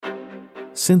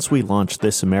Since we launched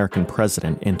This American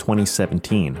President in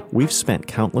 2017, we've spent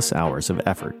countless hours of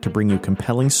effort to bring you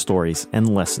compelling stories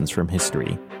and lessons from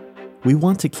history. We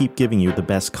want to keep giving you the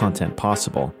best content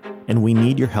possible, and we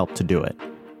need your help to do it.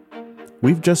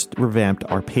 We've just revamped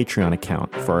our Patreon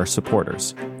account for our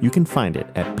supporters. You can find it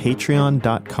at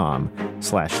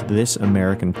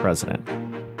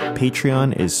patreon.com/thisamericanpresident.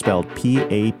 Patreon is spelled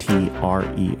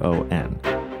Patreon.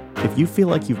 If you feel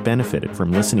like you've benefited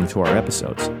from listening to our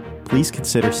episodes, please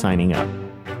consider signing up.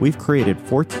 We've created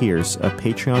 4 tiers of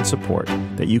Patreon support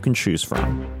that you can choose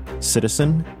from: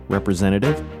 Citizen,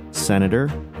 Representative,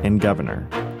 Senator, and Governor.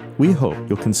 We hope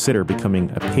you'll consider becoming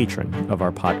a patron of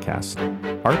our podcast.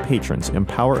 Our patrons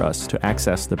empower us to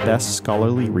access the best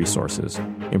scholarly resources,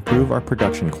 improve our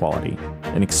production quality,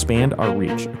 and expand our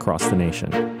reach across the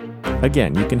nation.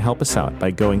 Again, you can help us out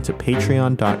by going to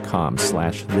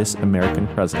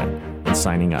patreon.com/thisamericanpresident and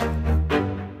signing up.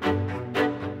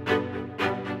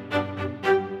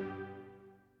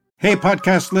 Hey,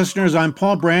 podcast listeners, I'm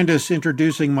Paul Brandis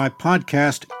introducing my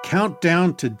podcast,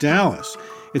 Countdown to Dallas.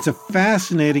 It's a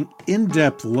fascinating,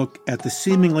 in-depth look at the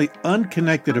seemingly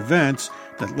unconnected events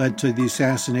that led to the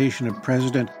assassination of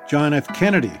President John F.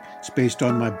 Kennedy. It's based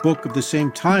on my book of the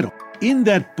same title. In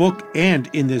that book and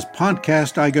in this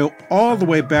podcast, I go all the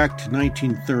way back to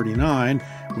 1939,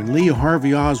 when Lee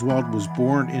Harvey Oswald was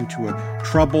born into a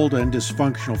troubled and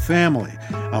dysfunctional family.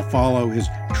 I'll follow his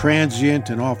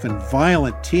transient and often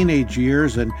violent teenage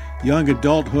years and young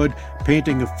adulthood,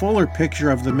 painting a fuller picture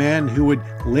of the man who would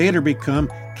later become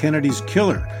Kennedy's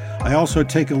killer. I also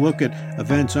take a look at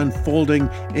events unfolding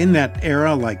in that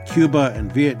era, like Cuba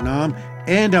and Vietnam,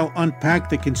 and I'll unpack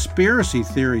the conspiracy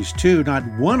theories too, not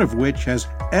one of which has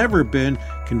ever been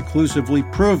conclusively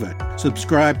proven.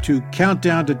 Subscribe to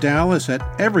Countdown to Dallas at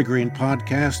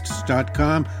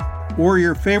evergreenpodcasts.com or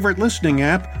your favorite listening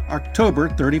app, October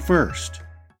 31st.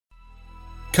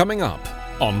 Coming up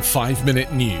on 5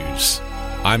 Minute News,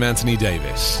 I'm Anthony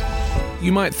Davis.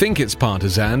 You might think it's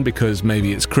partisan because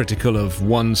maybe it's critical of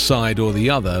one side or the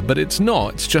other, but it's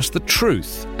not. It's just the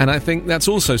truth. And I think that's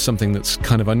also something that's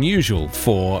kind of unusual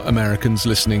for Americans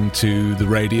listening to the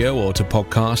radio or to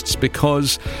podcasts,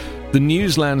 because the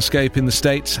news landscape in the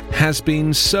States has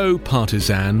been so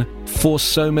partisan for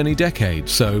so many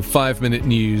decades. So 5 Minute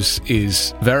News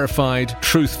is verified,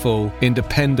 truthful,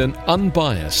 independent,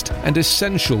 unbiased, and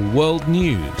essential world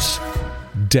news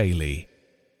daily.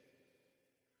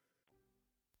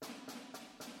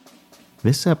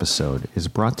 This episode is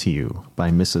brought to you by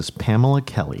Mrs. Pamela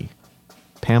Kelly.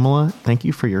 Pamela, thank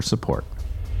you for your support.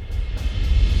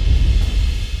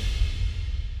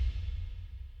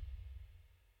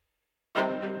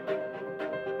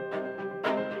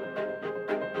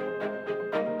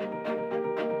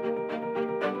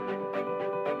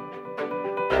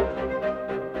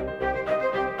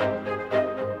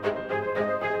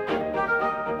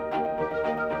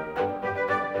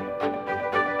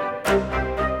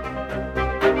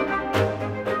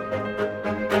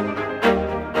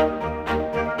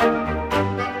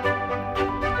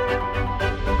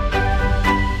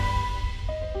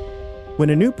 When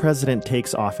a new president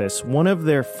takes office, one of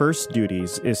their first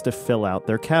duties is to fill out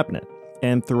their cabinet.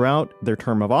 And throughout their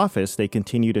term of office, they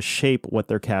continue to shape what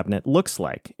their cabinet looks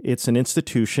like. It's an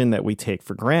institution that we take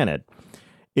for granted.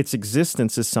 Its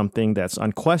existence is something that's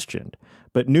unquestioned.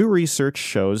 But new research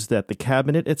shows that the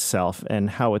cabinet itself and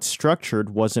how it's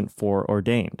structured wasn't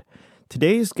foreordained.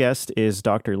 Today's guest is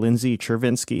Dr. Lindsay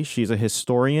Chervinsky. She's a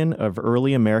historian of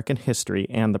early American history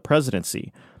and the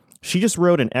presidency. She just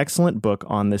wrote an excellent book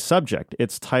on this subject.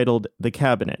 It's titled The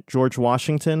Cabinet, George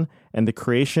Washington and the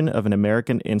Creation of an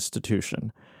American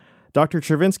Institution. Dr.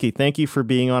 Chervinsky, thank you for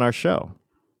being on our show.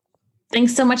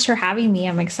 Thanks so much for having me.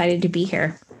 I'm excited to be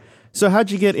here. So how'd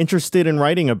you get interested in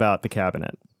writing about the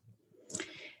cabinet?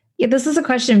 Yeah, this is a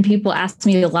question people ask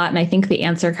me a lot, and I think the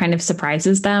answer kind of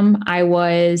surprises them. I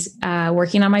was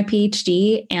working on my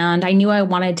PhD, and I knew I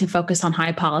wanted to focus on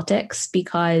high politics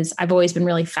because I've always been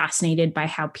really fascinated by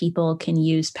how people can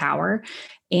use power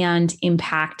and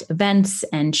impact events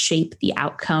and shape the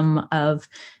outcome of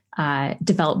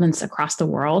developments across the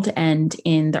world. And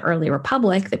in the early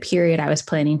republic, the period I was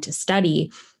planning to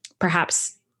study,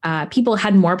 perhaps people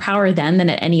had more power then than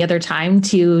at any other time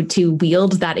to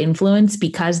wield that influence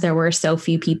because there were so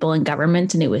few people in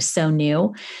government and it was so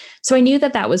new. So I knew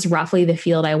that that was roughly the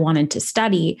field I wanted to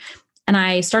study. And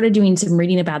I started doing some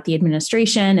reading about the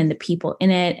administration and the people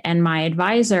in it. And my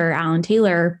advisor, Alan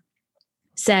Taylor,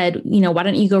 said, why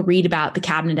don't you go read about the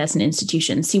cabinet as an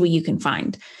institution, see what you can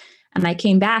find. And I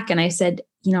came back and I said,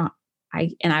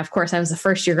 Of course, I was a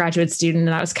first year graduate student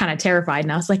and I was kind of terrified.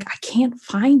 And I was like, I can't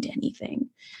find anything.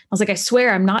 I was like, I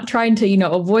swear I'm not trying to,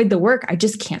 avoid the work. I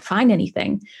just can't find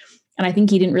anything. And I think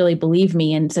he didn't really believe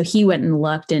me. And so he went and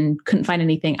looked and couldn't find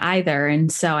anything either.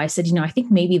 And so I said, I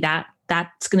think maybe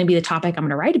that's going to be the topic I'm going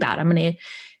to write about. I'm going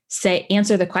to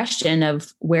answer the question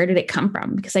of where did it come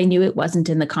from? Because I knew it wasn't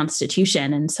in the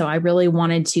Constitution. And so I really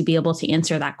wanted to be able to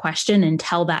answer that question and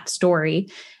tell that story.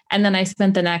 And then I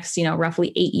spent the next,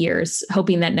 roughly 8 years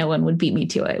hoping that no one would beat me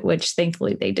to it, which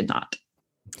thankfully they did not.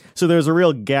 So there's a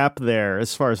real gap there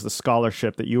as far as the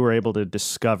scholarship that you were able to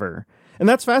discover. And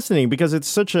that's fascinating because it's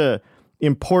such a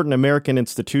important American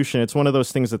institution. It's one of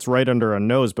those things that's right under our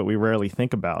nose, but we rarely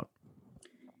think about.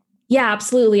 Yeah,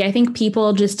 absolutely. I think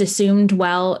people just assumed,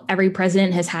 well, every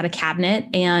president has had a cabinet.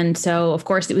 And so, of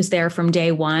course, it was there from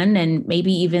day one, and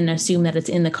maybe even assume that it's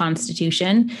in the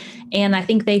Constitution. And I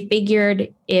think they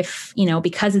figured if,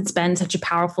 because it's been such a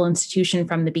powerful institution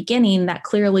from the beginning, that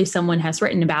clearly someone has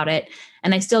written about it.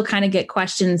 And I still kind of get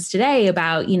questions today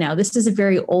about, this is a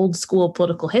very old school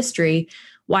political history.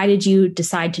 Why did you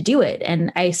decide to do it? And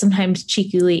I sometimes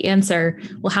cheekily answer,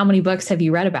 well, how many books have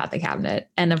you read about the cabinet?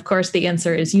 And of course, the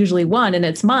answer is usually one, and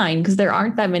it's mine because there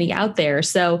aren't that many out there.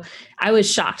 So I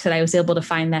was shocked that I was able to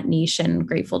find that niche and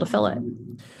grateful to fill it.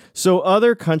 So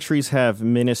other countries have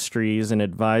ministries and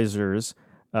advisors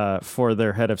for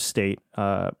their head of state.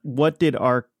 What did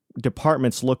our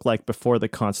departments look like before the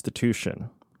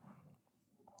Constitution?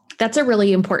 That's a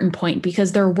really important point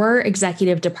because there were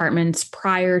executive departments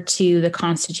prior to the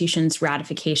Constitution's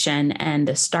ratification and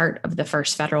the start of the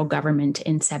first federal government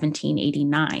in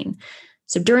 1789.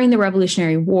 So during the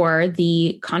Revolutionary War,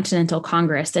 the Continental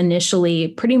Congress initially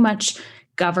pretty much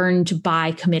governed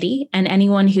by committee, and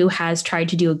anyone who has tried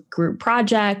to do a group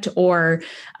project or,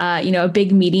 a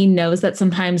big meeting knows that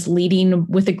sometimes leading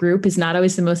with a group is not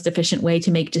always the most efficient way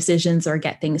to make decisions or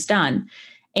get things done.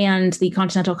 And the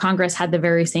Continental Congress had the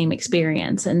very same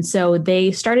experience. And so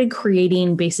they started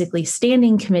creating basically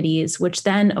standing committees, which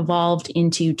then evolved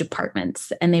into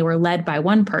departments. And they were led by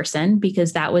one person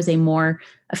because that was a more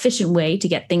efficient way to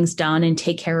get things done and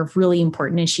take care of really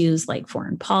important issues like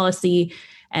foreign policy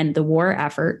and the war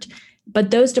effort.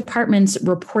 But those departments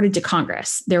reported to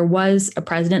Congress. There was a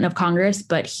president of Congress,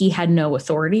 but he had no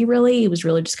authority really. He was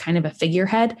really just kind of a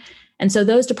figurehead. And so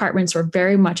those departments were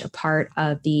very much a part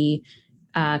of the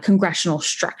congressional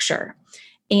structure.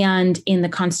 And in the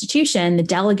Constitution, the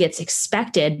delegates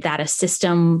expected that a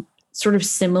system sort of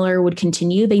similar would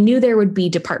continue. They knew there would be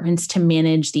departments to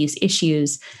manage these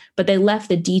issues, but they left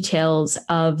the details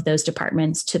of those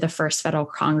departments to the first federal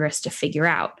Congress to figure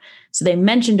out. So they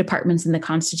mentioned departments in the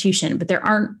Constitution, but there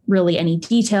aren't really any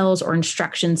details or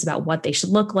instructions about what they should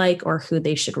look like or who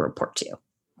they should report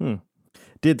to.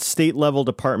 Did state level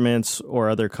departments or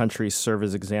other countries serve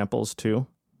as examples too?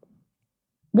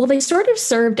 Well, they sort of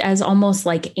served as almost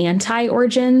like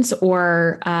anti-origins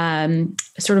or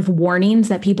sort of warnings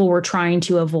that people were trying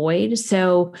to avoid.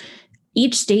 So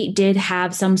each state did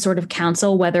have some sort of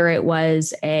council, whether it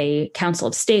was a council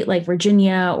of state like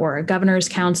Virginia or a governor's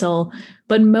council,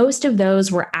 but most of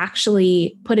those were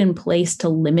actually put in place to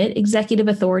limit executive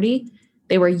authority.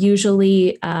 They were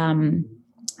usually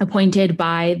appointed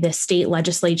by the state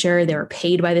legislature. They were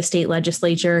paid by the state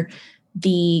legislature.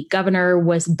 The governor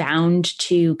was bound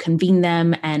to convene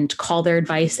them and call their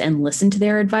advice and listen to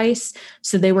their advice.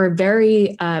 So they were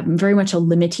very much a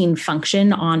limiting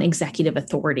function on executive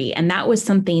authority. And that was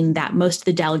something that most of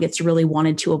the delegates really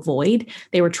wanted to avoid.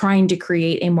 They were trying to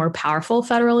create a more powerful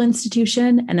federal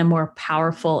institution and a more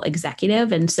powerful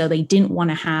executive. And so they didn't want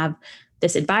to have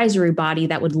this advisory body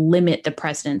that would limit the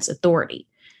president's authority.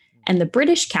 And the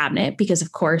British cabinet, because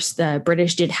of course the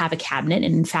British did have a cabinet,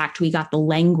 and in fact we got the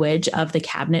language of the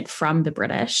cabinet from the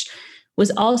British,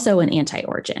 was also an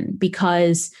anti-origin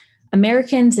because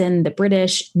Americans and the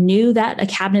British knew that a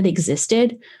cabinet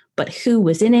existed, but who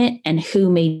was in it and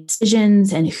who made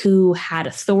decisions and who had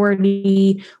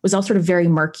authority was all sort of very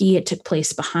murky. It took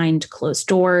place behind closed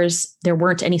doors. There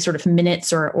weren't any sort of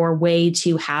minutes or way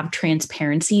to have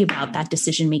transparency about that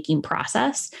decision-making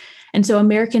process. And so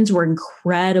Americans were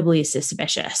incredibly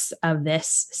suspicious of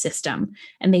this system,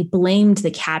 and they blamed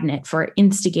the cabinet for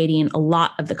instigating a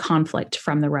lot of the conflict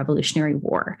from the Revolutionary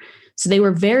War. So they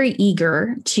were very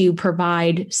eager to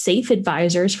provide safe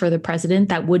advisors for the president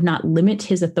that would not limit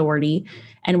his authority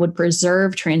and would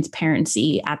preserve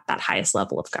transparency at that highest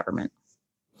level of government.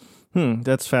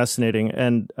 That's fascinating.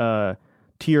 And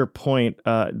to your point,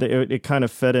 it kind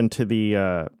of fed into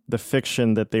the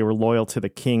fiction that they were loyal to the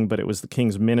king, but it was the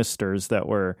king's ministers that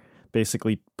were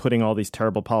basically putting all these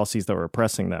terrible policies that were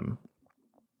oppressing them.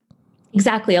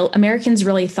 Exactly. Americans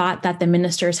really thought that the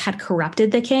ministers had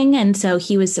corrupted the king. And so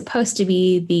he was supposed to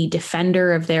be the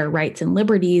defender of their rights and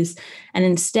liberties, and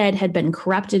instead had been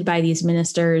corrupted by these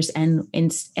ministers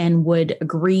and would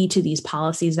agree to these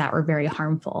policies that were very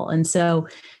harmful. And so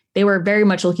they were very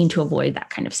much looking to avoid that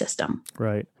kind of system.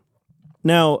 Right.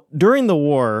 Now, during the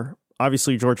war,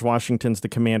 obviously George Washington's the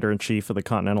commander-in-chief of the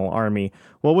Continental Army.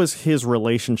 What was his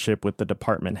relationship with the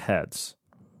department heads?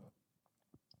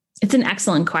 It's an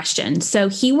excellent question. So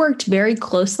he worked very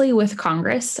closely with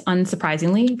Congress,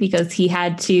 unsurprisingly, because he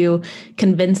had to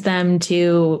convince them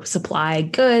to supply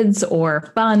goods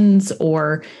or funds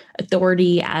or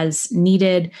authority as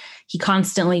needed. He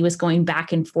constantly was going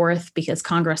back and forth because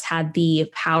Congress had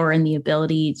the power and the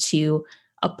ability to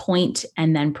appoint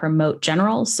and then promote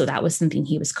generals. So that was something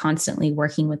he was constantly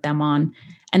working with them on.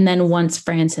 And then once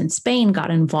France and Spain got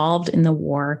involved in the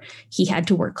war, he had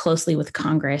to work closely with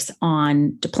Congress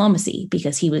on diplomacy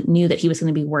because he knew that he was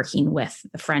going to be working with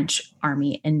the French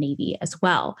army and navy as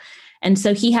well. And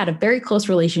so he had a very close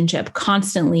relationship,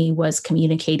 constantly was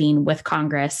communicating with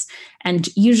Congress, and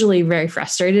usually very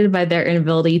frustrated by their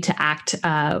inability to act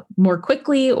more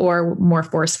quickly or more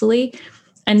forcefully.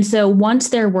 And so once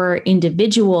there were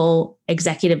individual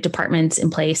executive departments in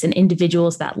place and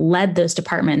individuals that led those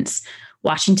departments,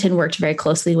 Washington worked very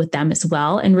closely with them as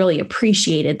well and really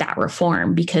appreciated that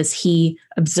reform because he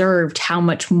observed how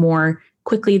much more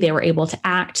quickly they were able to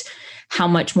act, how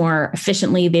much more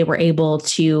efficiently they were able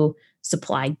to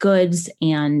supply goods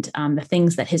and the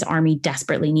things that his army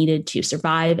desperately needed to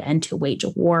survive and to wage a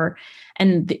war.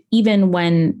 And even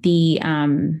when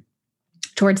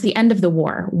towards the end of the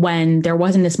war, when there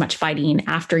wasn't as much fighting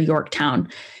after Yorktown,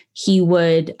 he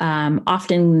would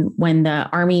often, when the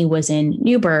army was in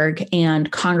Newburgh and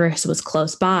Congress was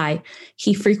close by,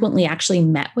 he frequently actually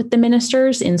met with the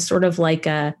ministers in sort of like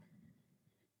a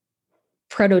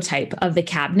prototype of the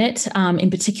cabinet, in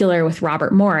particular with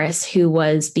Robert Morris, who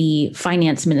was the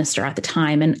finance minister at the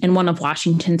time and one of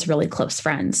Washington's really close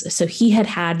friends. So he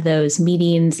had those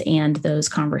meetings and those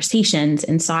conversations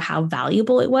and saw how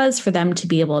valuable it was for them to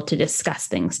be able to discuss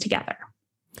things together.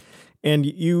 And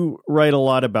you write a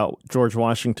lot about George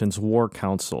Washington's war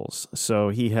councils. So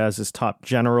he has his top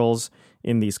generals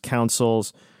in these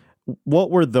councils.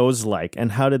 What were those like,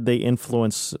 and how did they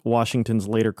influence Washington's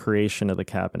later creation of the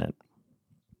cabinet?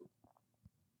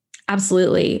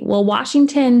 Absolutely. Well,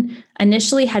 Washington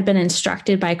initially had been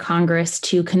instructed by Congress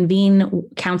to convene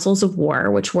councils of war,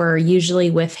 which were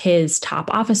usually with his top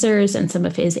officers and some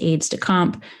of his aides de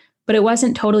camp. But it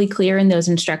wasn't totally clear in those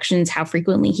instructions how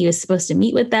frequently he was supposed to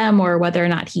meet with them or whether or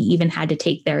not he even had to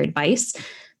take their advice.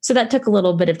 So that took a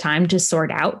little bit of time to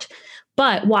sort out.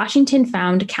 But Washington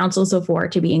found councils of war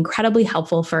to be incredibly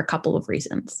helpful for a couple of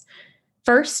reasons.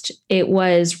 First, it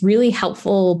was really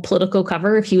helpful political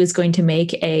cover if he was going to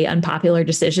make an unpopular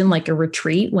decision like a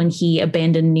retreat when he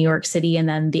abandoned New York City and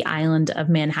then the island of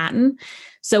Manhattan.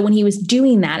 So when he was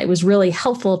doing that, it was really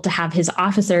helpful to have his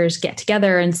officers get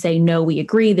together and say, no, we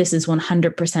agree. This is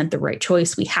 100% the right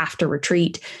choice. We have to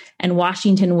retreat. And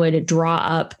Washington would draw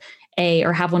up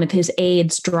or have one of his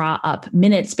aides draw up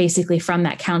minutes basically from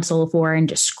that council of war and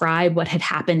describe what had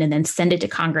happened and then send it to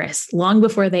Congress long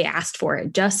before they asked for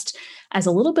it, just as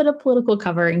a little bit of political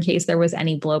cover in case there was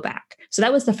any blowback. So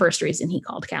that was the first reason he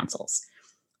called councils.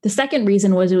 The second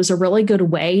reason was it was a really good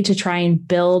way to try and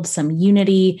build some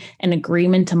unity and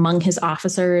agreement among his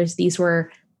officers. These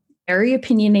were very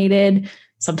opinionated,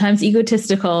 sometimes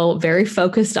egotistical, very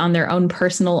focused on their own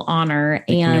personal honor.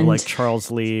 And like Charles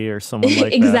Lee or someone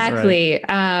like exactly. that.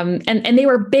 Right? And they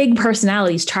were big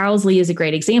personalities. Charles Lee is a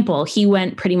great example. He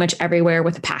went pretty much everywhere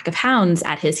with a pack of hounds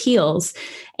at his heels.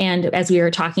 And as we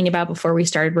were talking about before we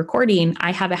started recording,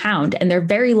 I have a hound and they're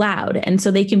very loud. And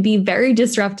so they can be very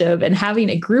disruptive. And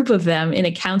having a group of them in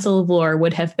a council of war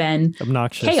would have been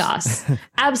obnoxious chaos,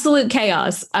 absolute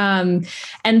chaos. And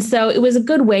so it was a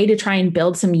good way to try and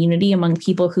build some unity among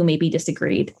people who maybe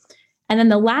disagreed. And then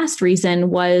the last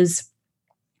reason was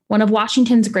one of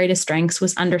Washington's greatest strengths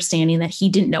was understanding that he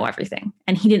didn't know everything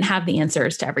and he didn't have the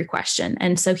answers to every question.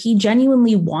 And so he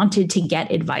genuinely wanted to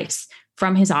get advice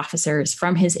from his officers,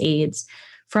 from his aides,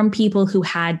 from people who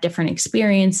had different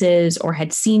experiences or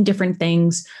had seen different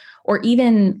things, or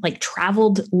even like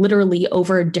traveled literally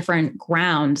over different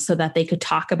ground so that they could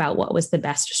talk about what was the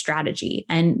best strategy.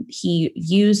 And he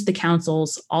used the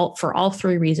councils for all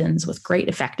three reasons with great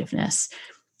effectiveness.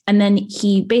 And then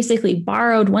he basically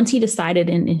borrowed, once he decided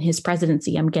in his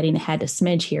presidency, I'm getting ahead a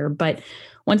smidge here, but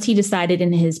once he decided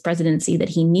in his presidency that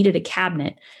he needed a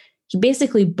cabinet, he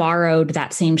basically borrowed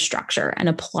that same structure and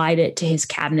applied it to his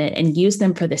cabinet and used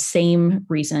them for the same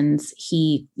reasons.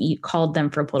 He called them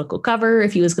for political cover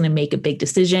if he was going to make a big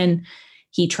decision.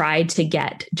 He tried to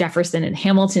get Jefferson and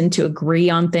Hamilton to agree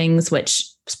on things, which,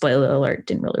 spoiler alert,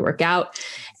 didn't really work out.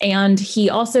 And he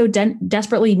also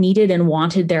desperately needed and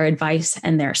wanted their advice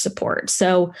and their support.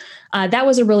 So that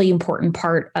was a really important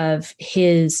part of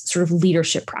his sort of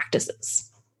leadership practices.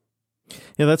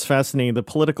 Yeah, that's fascinating. The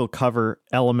political cover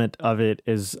element of it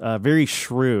is very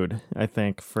shrewd, I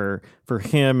think, for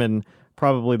him, and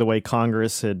probably the way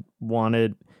Congress had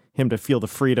wanted him to feel the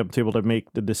freedom to be able to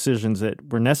make the decisions that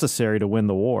were necessary to win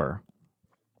the war.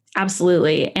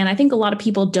 Absolutely. And I think a lot of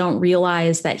people don't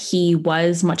realize that he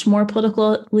was much more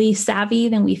politically savvy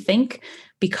than we think,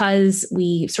 because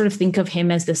we sort of think of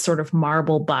him as this sort of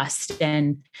marble bust.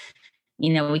 And,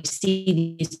 we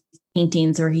see these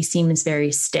paintings where he seems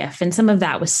very stiff. And some of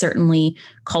that was certainly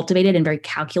cultivated and very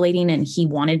calculating. And he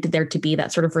wanted there to be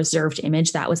that sort of reserved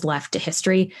image that was left to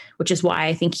history, which is why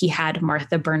I think he had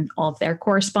Martha burn all of their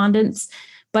correspondence.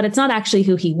 But it's not actually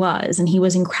who he was. And he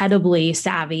was incredibly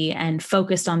savvy and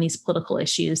focused on these political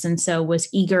issues. And so was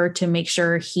eager to make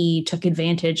sure he took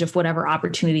advantage of whatever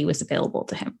opportunity was available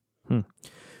to him.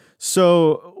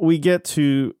 So we get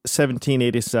to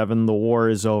 1787, the war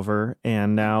is over,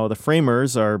 and now the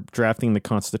framers are drafting the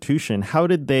Constitution. How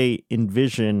did they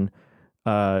envision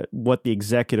what the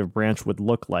executive branch would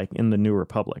look like in the new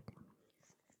republic?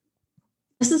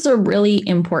 This is a really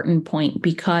important point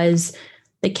because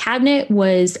the cabinet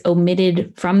was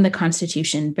omitted from the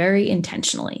Constitution very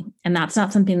intentionally, and that's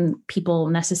not something people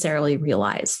necessarily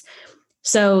realize.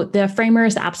 So the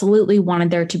framers absolutely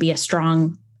wanted there to be a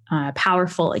strong,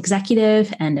 powerful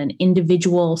executive and an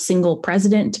individual single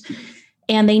president.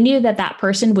 And they knew that that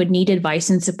person would need advice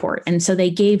and support. And so they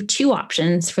gave two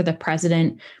options for the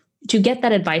president to get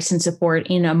that advice and support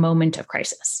in a moment of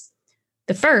crisis.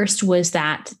 The first was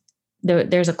that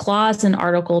there's a clause in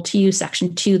Article 2,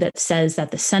 Section 2, that says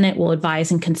that the Senate will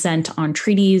advise and consent on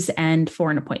treaties and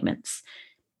foreign appointments.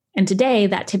 And today,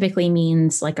 that typically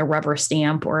means like a rubber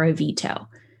stamp or a veto.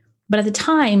 But at the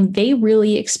time, they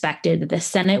really expected that the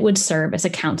Senate would serve as a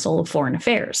council of foreign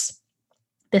affairs.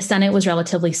 The Senate was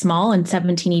relatively small. In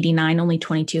 1789, only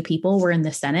 22 people were in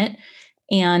the Senate,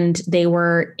 and they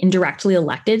were indirectly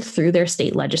elected through their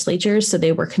state legislatures. So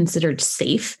they were considered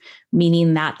safe,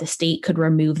 meaning that the state could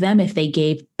remove them if they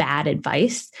gave bad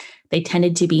advice. They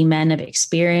tended to be men of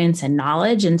experience and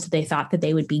knowledge, and so they thought that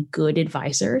they would be good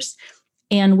advisors.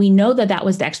 And we know that that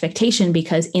was the expectation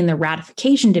because in the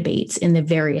ratification debates in the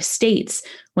various states,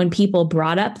 when people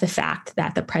brought up the fact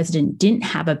that the president didn't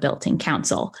have a built-in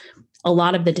council, a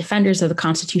lot of the defenders of the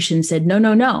Constitution said,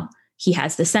 no, he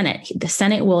has the Senate. The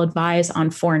Senate will advise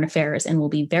on foreign affairs and will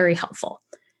be very helpful.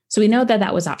 So we know that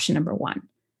that was option number one.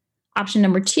 Option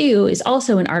number two is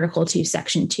also in Article 2,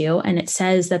 Section 2, and it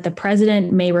says that the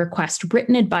president may request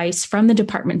written advice from the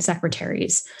department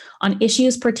secretaries on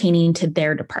issues pertaining to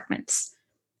their departments.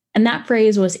 And that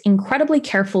phrase was incredibly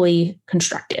carefully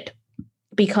constructed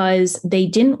because they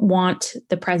didn't want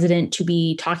the president to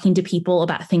be talking to people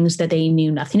about things that they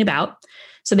knew nothing about.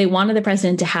 So they wanted the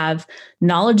president to have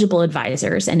knowledgeable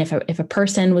advisors. And if a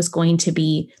person was going to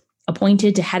be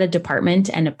appointed to head a department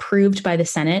and approved by the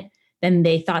Senate, then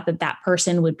they thought that that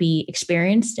person would be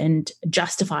experienced and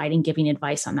justified in giving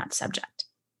advice on that subject.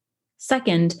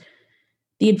 Second,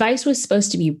 the advice was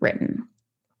supposed to be written.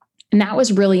 And that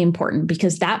was really important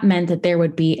because that meant that there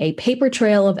would be a paper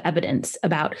trail of evidence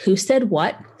about who said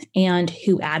what and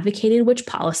who advocated which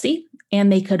policy,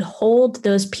 and they could hold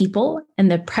those people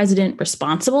and the president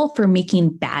responsible for making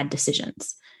bad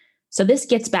decisions. So this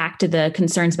gets back to the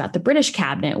concerns about the British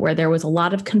cabinet, where there was a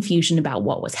lot of confusion about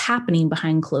what was happening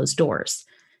behind closed doors.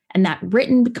 And that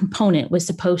written component was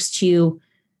supposed to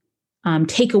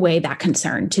take away that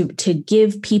concern, to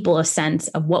give people a sense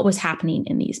of what was happening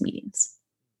in these meetings.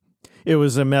 It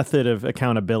was a method of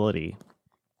accountability,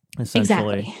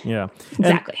 essentially. Exactly. Yeah.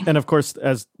 Exactly. And of course,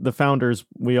 as the founders,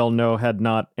 we all know, had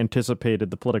not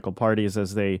anticipated the political parties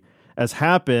as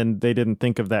happened. They didn't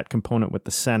think of that component with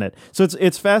the Senate. So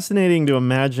it's fascinating to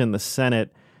imagine the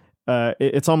Senate.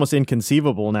 It's almost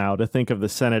inconceivable now to think of the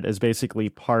Senate as basically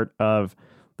part of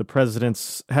the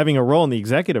president's having a role in the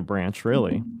executive branch,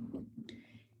 really.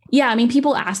 Yeah. I mean,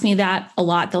 people ask me that a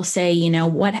lot. They'll say,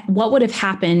 what would have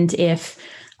happened if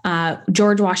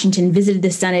George Washington visited the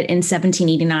Senate in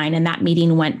 1789 and that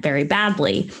meeting went very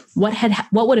badly? What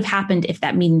would have happened if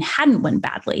that meeting hadn't went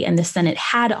badly and the Senate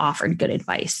had offered good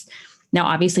advice? Now,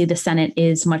 obviously, the Senate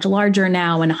is much larger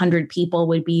now, and 100 people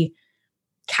would be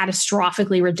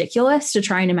catastrophically ridiculous to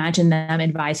try and imagine them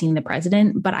advising the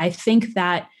president. But I think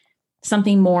that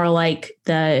something more like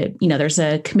there's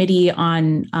a committee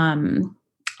on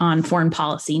foreign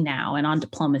policy now and on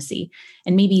diplomacy.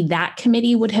 And maybe that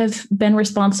committee would have been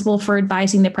responsible for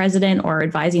advising the president or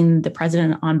advising the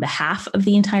president on behalf of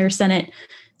the entire Senate.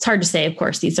 It's hard to say, of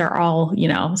course, these are all,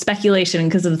 speculation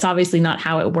because it's obviously not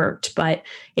how it worked, but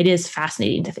it is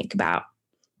fascinating to think about.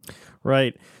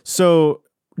 Right. So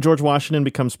George Washington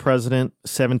becomes president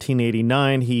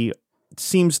 1789. He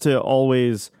seems to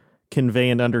always convey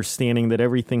an understanding that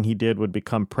everything he did would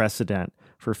become precedent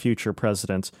for future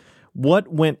presidents. What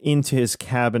went into his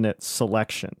cabinet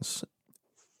selections?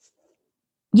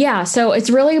 Yeah, so it's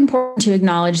really important to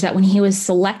acknowledge that when he was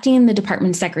selecting the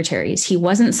department secretaries, he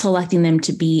wasn't selecting them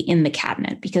to be in the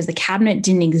cabinet because the cabinet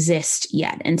didn't exist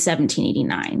yet in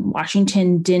 1789.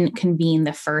 Washington didn't convene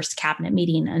the first cabinet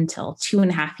meeting until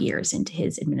 2.5 years into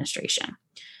his administration.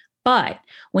 But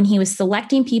when he was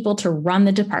selecting people to run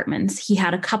the departments, he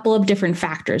had a couple of different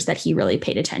factors that he really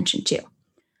paid attention to.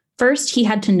 First, he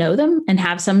had to know them and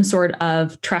have some sort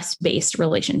of trust-based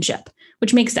relationship,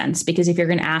 which makes sense because if you're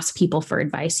going to ask people for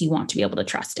advice, you want to be able to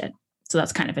trust it. So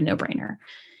that's kind of a no-brainer.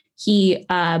 He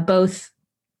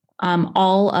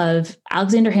all of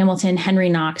Alexander Hamilton, Henry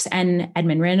Knox, and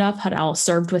Edmund Randolph had all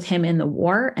served with him in the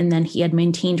war, and then he had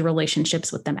maintained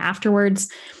relationships with them afterwards.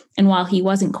 And while he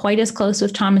wasn't quite as close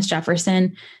with Thomas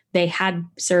Jefferson, they had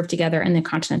served together in the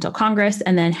Continental Congress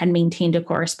and then had maintained a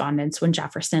correspondence when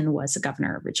Jefferson was the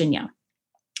governor of Virginia.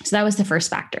 So that was the first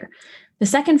factor. The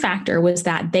second factor was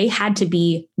that they had to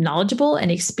be knowledgeable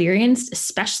and experienced,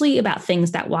 especially about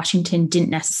things that Washington didn't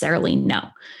necessarily know.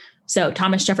 So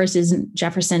Thomas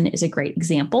Jefferson is a great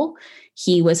example.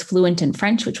 He was fluent in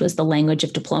French, which was the language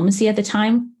of diplomacy at the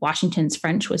time. Washington's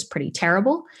French was pretty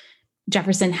terrible.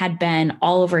 Jefferson had been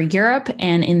all over Europe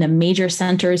and in the major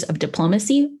centers of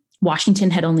diplomacy. Washington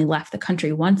had only left the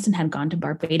country once and had gone to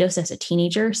Barbados as a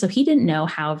teenager, so he didn't know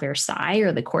how Versailles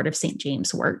or the court of St.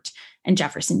 James worked, and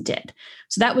Jefferson did.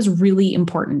 So that was really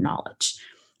important knowledge.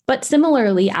 But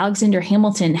similarly, Alexander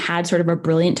Hamilton had sort of a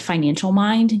brilliant financial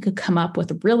mind and could come up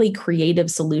with really creative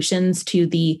solutions to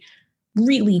the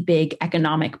really big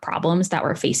economic problems that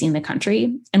were facing the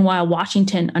country. And while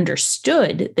Washington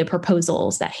understood the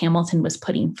proposals that Hamilton was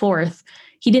putting forth,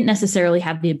 he didn't necessarily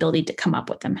have the ability to come up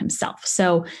with them himself.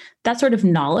 So that sort of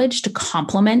knowledge to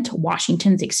complement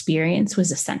Washington's experience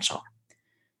was essential.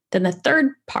 Then the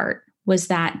third part was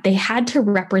that they had to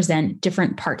represent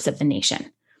different parts of the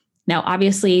nation. Now,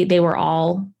 obviously, they were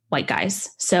all white guys.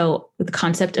 So the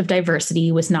concept of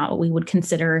diversity was not what we would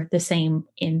consider the same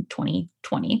in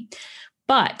 2020.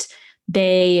 But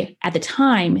at the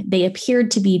time, they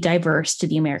appeared to be diverse to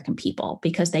the American people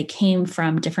because they came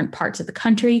from different parts of the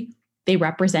country. They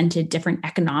represented different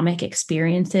economic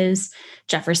experiences.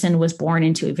 Jefferson was born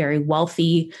into a very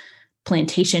wealthy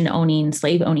plantation-owning,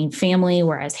 slave-owning family,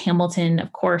 whereas Hamilton,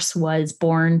 of course, was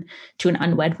born to an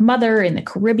unwed mother in the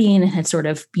Caribbean and had sort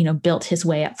of, built his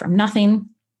way up from nothing.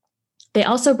 They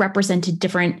also represented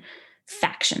different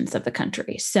factions of the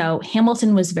country. So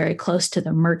Hamilton was very close to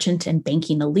the merchant and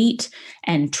banking elite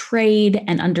and trade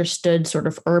and understood sort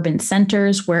of urban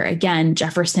centers, where again,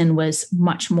 Jefferson was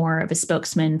much more of a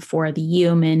spokesman for the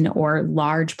yeoman or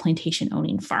large plantation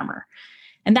owning farmer.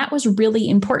 And that was really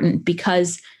important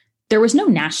because there was no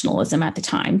nationalism at the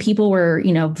time. People were,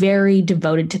 very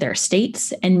devoted to their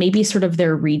states and maybe sort of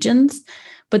their regions,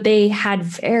 but they had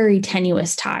very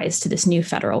tenuous ties to this new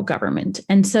federal government.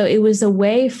 And so it was a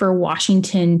way for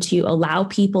Washington to allow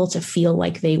people to feel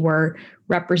like they were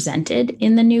represented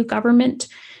in the new government,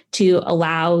 to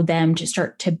allow them to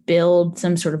start to build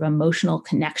some sort of emotional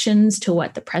connections to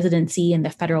what the presidency and the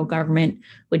federal government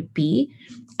would be.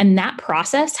 And that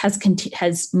process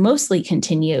has mostly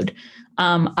continued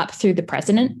up through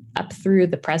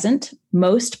the present.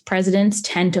 Most presidents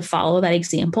tend to follow that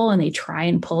example, and they try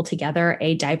and pull together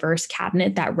a diverse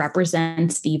cabinet that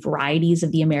represents the varieties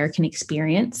of the American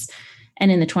experience. And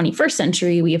in the 21st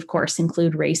century, we, of course,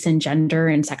 include race and gender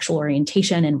and sexual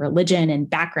orientation and religion and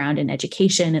background and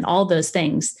education and all those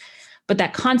things. But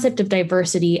that concept of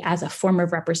diversity as a form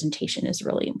of representation is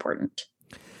really important.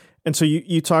 And so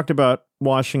you talked about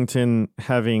Washington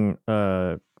having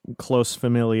close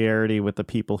familiarity with the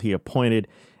people he appointed,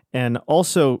 and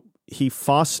also he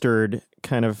fostered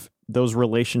kind of those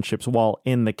relationships while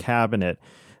in the cabinet.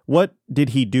 What did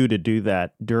he do to do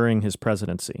that during his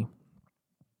presidency?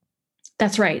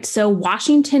 That's right. So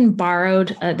Washington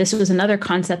borrowed, this was another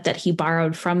concept that he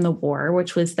borrowed from the war,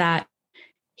 which was that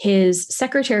his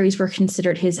secretaries were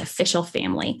considered his official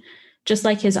family, just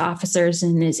like his officers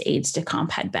and his aides de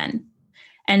camp had been.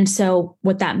 And so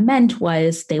what that meant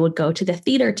was they would go to the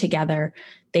theater together.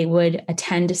 They would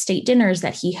attend state dinners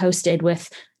that he hosted with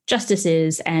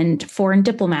justices and foreign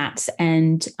diplomats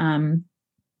and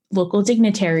local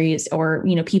dignitaries or,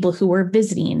 people who were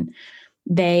visiting.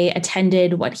 They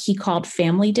attended what he called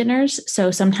family dinners. So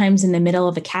sometimes in the middle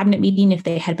of a cabinet meeting, if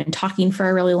they had been talking for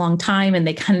a really long time and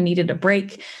they kind of needed a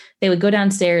break, they would go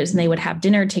downstairs and they would have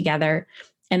dinner together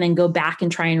and then go back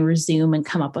and try and resume and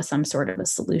come up with some sort of a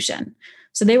solution.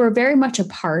 So they were very much a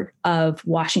part of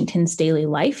Washington's daily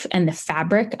life and the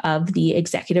fabric of the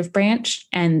executive branch.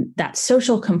 And that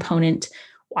social component,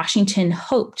 Washington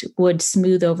hoped would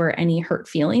smooth over any hurt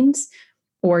feelings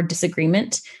or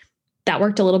disagreement. That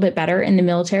worked a little bit better in the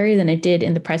military than it did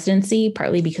in the presidency,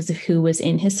 partly because of who was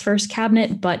in his first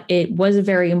cabinet, but it was a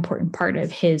very important part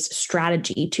of his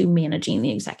strategy to managing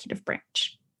the executive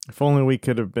branch. If only we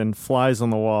could have been flies on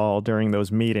the wall during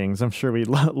those meetings. I'm sure we'd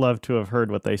love to have heard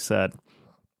what they said.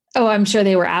 Oh, I'm sure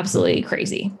they were absolutely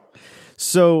crazy.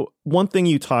 So one thing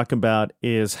you talk about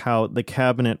is how the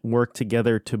cabinet worked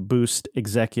together to boost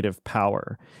executive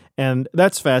power. And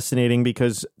that's fascinating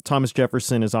because Thomas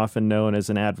Jefferson is often known as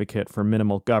an advocate for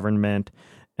minimal government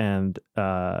and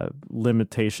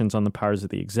limitations on the powers of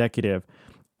the executive,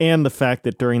 and the fact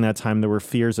that during that time there were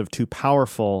fears of too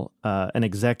powerful an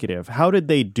executive. How did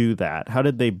they do that? How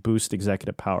did they boost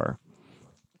executive power?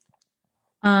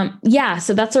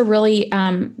 So that's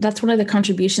that's one of the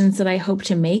contributions that I hope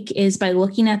to make is by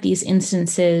looking at these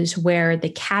instances where the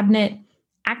cabinet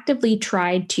actively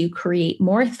tried to create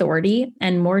more authority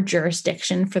and more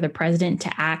jurisdiction for the president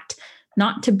to act,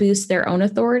 not to boost their own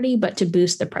authority, but to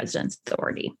boost the president's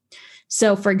authority.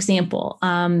 So, for example,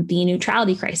 the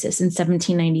neutrality crisis in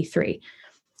 1793.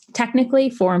 Technically,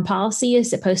 foreign policy is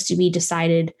supposed to be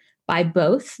decided by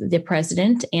both the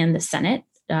president and the Senate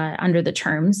under the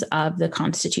terms of the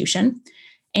Constitution.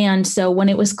 And so when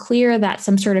it was clear that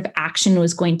some sort of action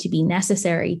was going to be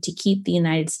necessary to keep the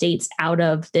United States out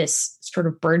of this sort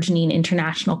of burgeoning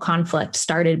international conflict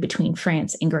started between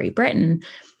France and Great Britain,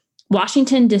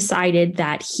 Washington decided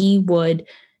that he would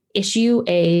issue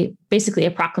basically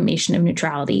a proclamation of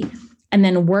neutrality and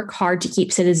then work hard to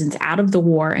keep citizens out of the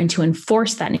war and to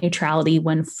enforce that neutrality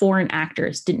when foreign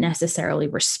actors didn't necessarily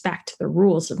respect the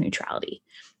rules of neutrality.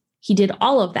 He did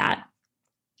all of that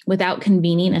without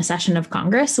convening a session of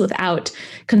Congress, without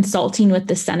consulting with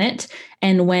the Senate.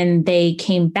 And when they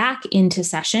came back into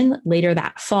session later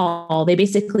that fall, they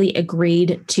basically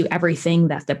agreed to everything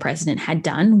that the president had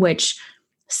done, which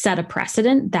set a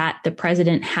precedent that the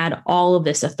president had all of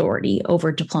this authority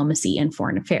over diplomacy and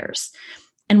foreign affairs.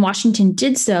 And Washington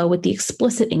did so with the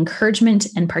explicit encouragement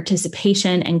and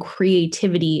participation and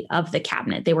creativity of the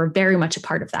cabinet. They were very much a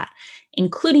part of that,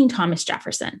 including Thomas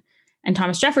Jefferson. And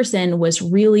Thomas Jefferson was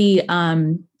really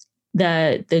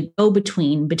the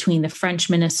go-between between the French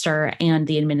minister and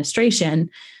the administration.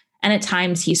 And at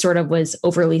times he sort of was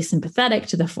overly sympathetic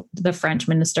to the French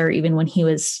minister, even when he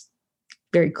was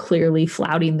very clearly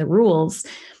flouting the rules.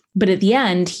 But at the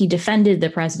end, he defended the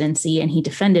presidency and he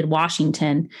defended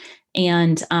Washington.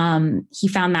 And he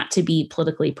found that to be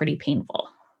politically pretty painful.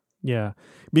 Yeah,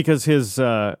 because his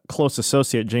close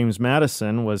associate, James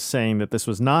Madison, was saying that this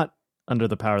was not under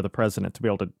the power of the president to be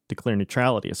able to declare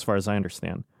neutrality, as far as I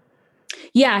understand.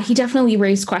 Yeah, he definitely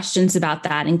raised questions about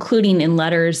that, including in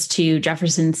letters to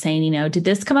Jefferson saying, did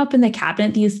this come up in the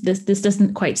cabinet? This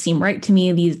doesn't quite seem right to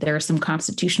me. There are some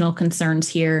constitutional concerns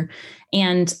here.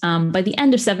 And by the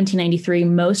end of 1793,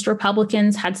 most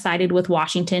Republicans had sided with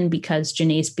Washington because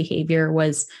Genet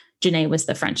was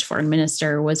the French foreign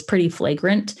minister, was pretty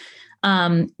flagrant.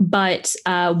 But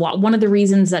one of the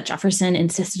reasons that Jefferson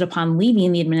insisted upon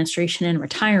leaving the administration and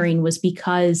retiring was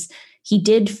because he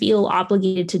did feel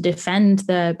obligated to defend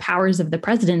the powers of the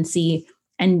presidency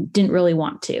and didn't really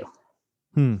want to.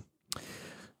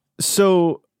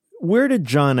 So where did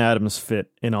John Adams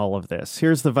fit in all of this?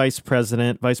 Here's the vice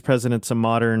president. Vice president's a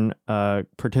modern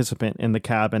participant in the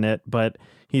cabinet, but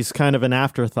he's kind of an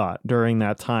afterthought during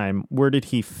that time. Where did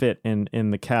he fit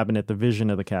in the cabinet, the vision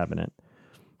of the cabinet?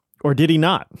 Or did he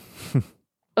not?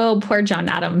 Oh, poor John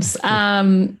Adams.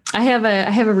 I have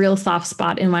a real soft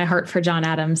spot in my heart for John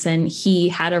Adams, and he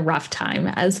had a rough time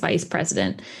as vice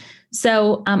president.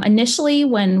 So initially,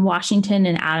 when Washington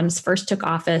and Adams first took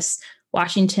office,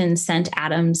 Washington sent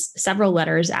Adams several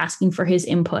letters asking for his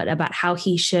input about how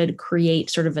he should create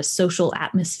sort of a social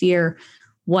atmosphere,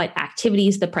 what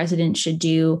activities the president should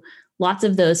do, lots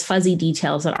of those fuzzy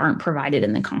details that aren't provided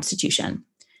in the Constitution.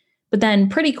 But then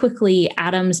pretty quickly,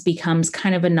 Adams becomes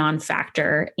kind of a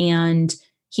non-factor, and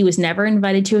he was never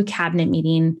invited to a cabinet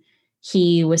meeting.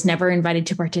 He was never invited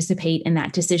to participate in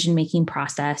that decision-making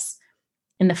process.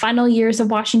 In the final years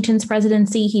of Washington's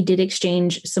presidency, he did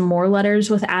exchange some more letters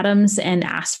with Adams and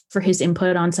asked for his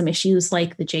input on some issues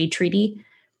like the Jay Treaty.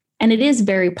 And it is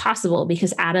very possible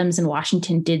because Adams and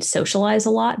Washington did socialize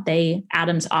a lot.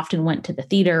 Adams often went to the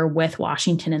theater with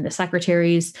Washington and the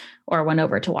secretaries, or went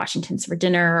over to Washington's for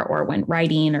dinner, or went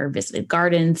riding or visited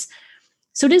gardens.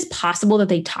 So it is possible that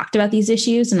they talked about these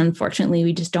issues. And unfortunately,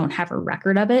 we just don't have a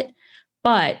record of it.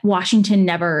 But Washington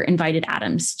never invited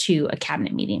Adams to a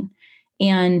cabinet meeting.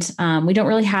 And we don't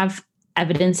really have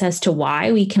evidence as to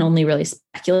why. We can only really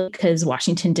speculate because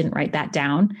Washington didn't write that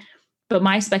down. But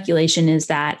my speculation is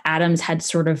that Adams had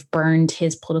sort of burned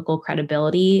his political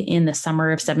credibility in the summer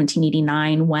of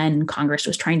 1789 when Congress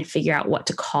was trying to figure out what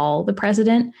to call the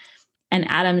president. And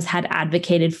Adams had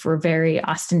advocated for a very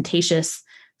ostentatious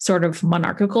sort of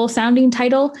monarchical sounding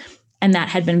title. And that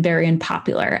had been very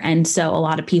unpopular. And so a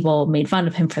lot of people made fun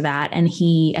of him for that. And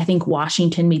I think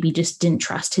Washington maybe just didn't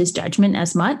trust his judgment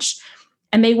as much.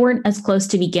 And they weren't as close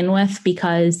to begin with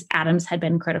because Adams had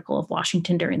been critical of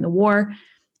Washington during the war.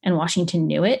 And Washington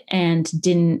knew it and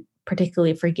didn't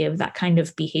particularly forgive that kind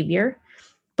of behavior.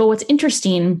 But what's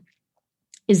interesting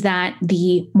is that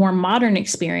the more modern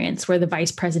experience where the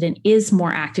vice president is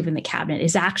more active in the cabinet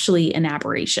is actually an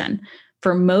aberration.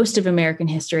 For most of American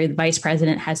history, the vice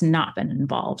president has not been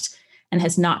involved and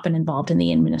has not been involved in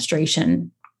the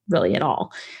administration really at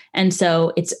all. And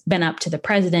so it's been up to the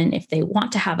president. If they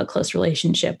want to have a close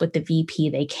relationship with the VP,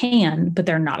 they can, but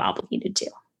they're not obligated to.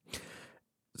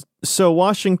 So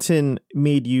Washington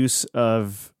made use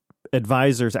of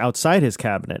advisors outside his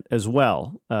cabinet as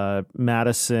well.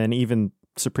 Madison, even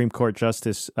Supreme Court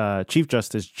Chief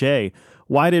Justice Jay.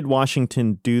 Why did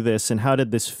Washington do this, and how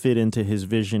did this fit into his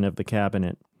vision of the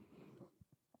cabinet?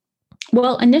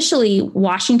 Well, initially,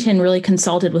 Washington really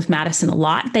consulted with Madison a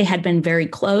lot. They had been very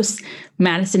close.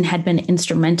 Madison had been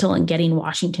instrumental in getting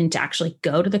Washington to actually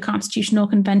go to the Constitutional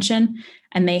Convention,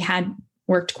 and they had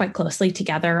worked quite closely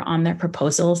together on their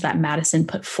proposals that Madison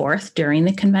put forth during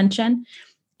the convention.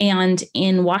 And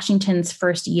in Washington's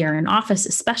first year in office,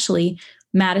 especially,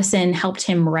 Madison helped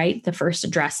him write the first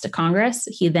address to Congress.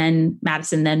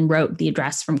 Madison then wrote the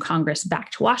address from Congress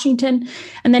back to Washington,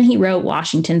 and then he wrote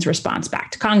Washington's response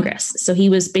back to Congress. So he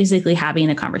was basically having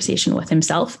a conversation with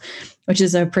himself, which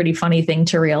is a pretty funny thing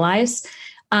to realize.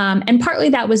 And partly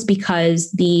that was because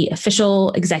the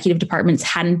official executive departments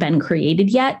hadn't been created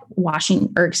yet.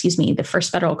 The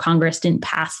first federal Congress didn't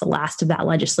pass the last of that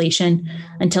legislation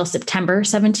until September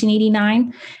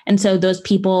 1789. And so those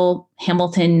people,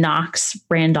 Hamilton, Knox,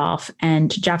 Randolph, and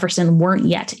Jefferson, weren't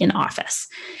yet in office.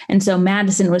 And so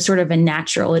Madison was sort of a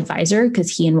natural advisor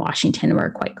because he and Washington were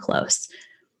quite close.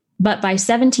 But by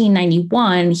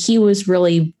 1791, he was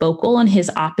really vocal in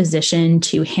his opposition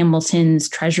to Hamilton's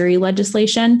Treasury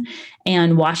legislation,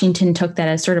 and Washington took that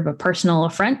as sort of a personal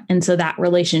affront. And so that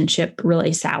relationship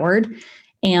really soured.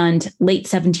 And late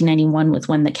 1791 was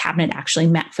when the cabinet actually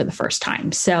met for the first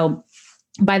time. So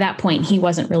by that point, he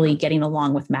wasn't really getting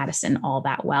along with Madison all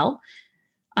that well.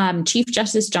 Chief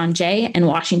Justice John Jay and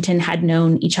Washington had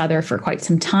known each other for quite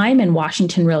some time, and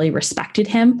Washington really respected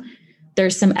him.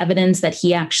 There's some evidence that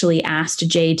he actually asked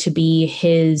Jay to be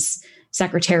his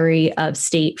Secretary of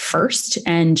State first.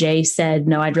 And Jay said,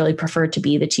 no, I'd really prefer to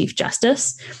be the Chief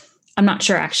Justice. I'm not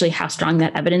sure actually how strong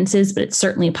that evidence is, but it's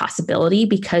certainly a possibility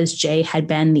because Jay had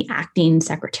been the acting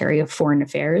Secretary of Foreign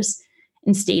Affairs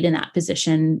and stayed in that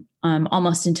position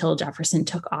almost until Jefferson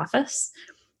took office.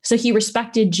 So he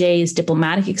respected Jay's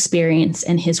diplomatic experience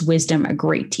and his wisdom a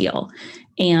great deal,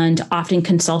 and often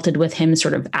consulted with him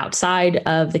sort of outside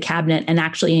of the cabinet and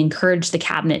actually encouraged the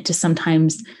cabinet to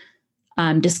sometimes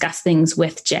discuss things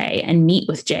with Jay and meet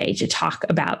with Jay to talk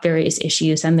about various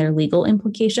issues and their legal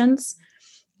implications.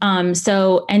 And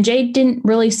Jay didn't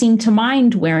really seem to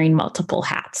mind wearing multiple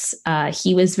hats.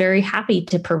 He was very happy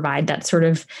to provide that sort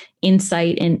of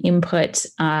insight and input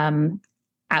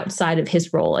outside of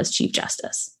his role as Chief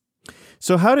Justice.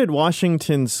 So how did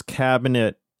Washington's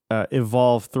cabinet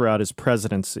evolve throughout his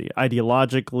presidency,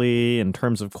 ideologically, in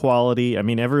terms of quality? I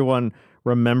mean, everyone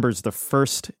remembers the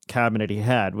first cabinet he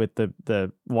had with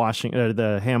the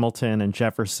Hamilton and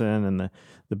Jefferson and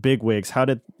the bigwigs. How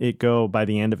did it go by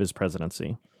the end of his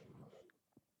presidency?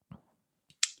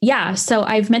 Yeah, so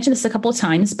I've mentioned this a couple of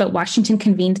times, but Washington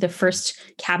convened the first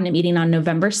cabinet meeting on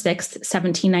November 6th,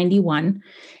 1791.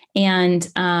 And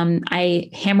I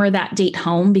hammer that date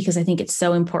home because I think it's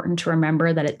so important to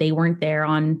remember that they weren't there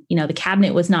on, the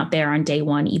cabinet was not there on day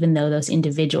one, even though those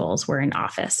individuals were in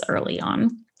office early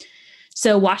on.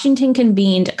 So Washington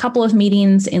convened a couple of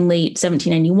meetings in late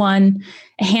 1791,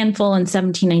 a handful in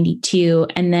 1792,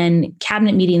 and then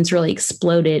cabinet meetings really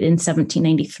exploded in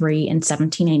 1793 and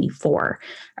 1794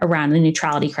 around the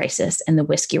neutrality crisis and the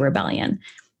Whiskey Rebellion.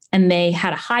 And they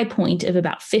had a high point of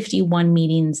about 51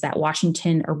 meetings that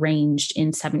Washington arranged in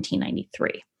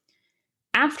 1793.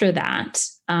 After that,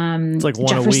 it's like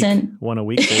one a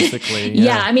week, basically.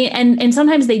 Yeah. I mean, and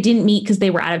sometimes they didn't meet because they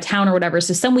were out of town or whatever.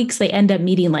 So some weeks they end up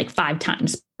meeting like 5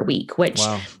 times per week, which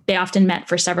they often met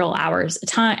for several hours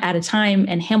at a time.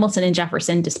 And Hamilton and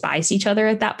Jefferson despised each other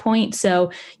at that point.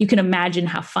 So you can imagine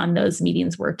how fun those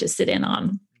meetings were to sit in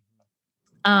on.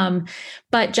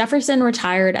 But Jefferson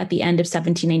retired at the end of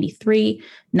 1793.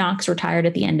 Knox retired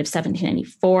at the end of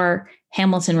 1794.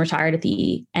 Hamilton retired at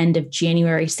the end of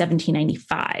January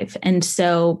 1795. And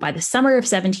so by the summer of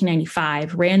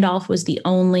 1795, Randolph was the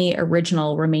only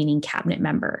original remaining cabinet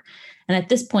member. And at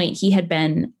this point, he had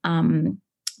been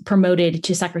promoted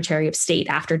to Secretary of State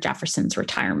after Jefferson's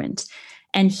retirement.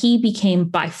 And he became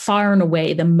by far and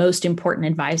away the most important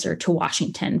advisor to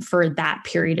Washington for that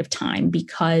period of time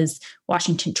because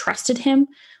Washington trusted him.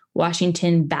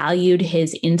 Washington valued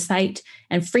his insight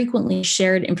and frequently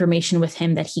shared information with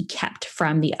him that he kept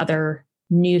from the other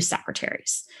new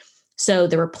secretaries. So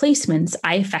the replacements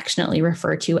I affectionately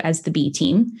refer to as the B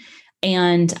team.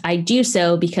 And I do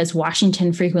so because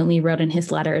Washington frequently wrote in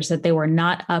his letters that they were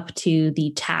not up to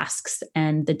the tasks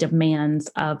and the demands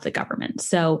of the government.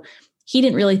 So he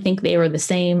didn't really think they were the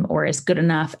same or as good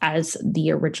enough as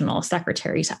the original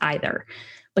secretaries either.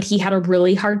 But he had a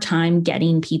really hard time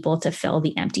getting people to fill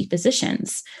the empty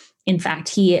positions. In fact,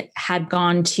 he had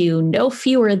gone to no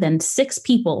fewer than 6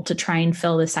 people to try and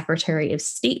fill the Secretary of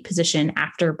State position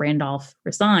after Randolph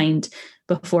resigned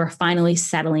before finally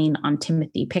settling on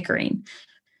Timothy Pickering.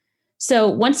 So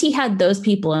once he had those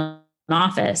people in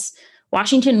office,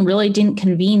 Washington really didn't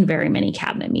convene very many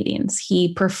cabinet meetings.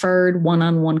 He preferred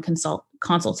one-on-one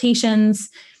consultations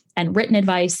and written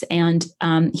advice, and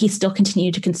he still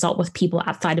continued to consult with people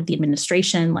outside of the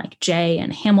administration like Jay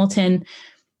and Hamilton.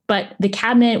 But the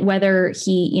cabinet, whether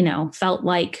he, felt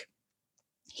like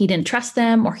he didn't trust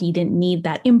them or he didn't need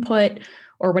that input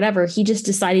or whatever, he just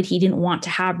decided he didn't want to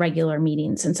have regular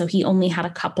meetings. And so he only had a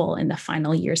couple in the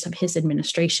final years of his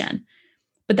administration.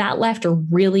 But that left a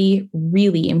really,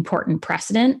 really important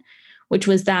precedent, which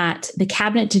was that the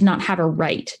cabinet did not have a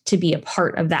right to be a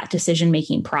part of that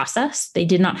decision-making process. They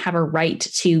did not have a right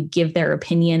to give their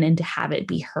opinion and to have it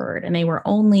be heard. And they were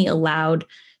only allowed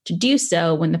to do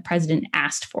so when the president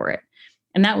asked for it.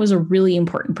 And that was a really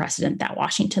important precedent that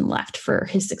Washington left for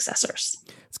his successors.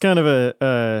 It's kind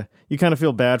of you kind of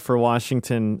feel bad for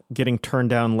Washington getting turned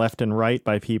down left and right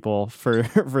by people for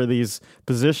these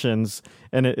positions.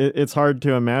 And it's hard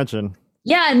to imagine.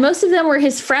 Yeah. And most of them were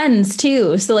his friends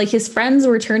too. So like his friends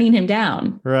were turning him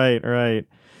down. Right.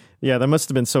 Yeah. That must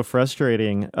have been so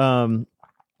frustrating.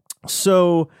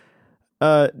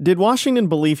 Did Washington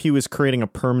believe he was creating a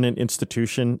permanent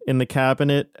institution in the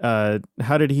cabinet?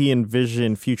 How did he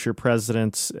envision future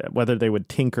presidents, whether they would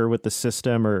tinker with the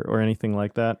system or anything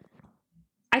like that?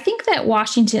 I think that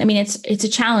Washington, it's a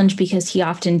challenge because he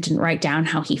often didn't write down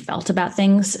how he felt about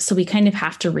things. So we kind of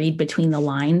have to read between the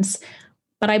lines.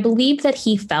 But I believe that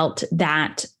he felt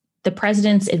that the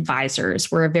president's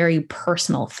advisors were a very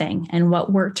personal thing. And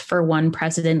what worked for one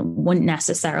president wouldn't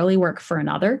necessarily work for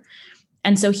another.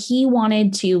 And so he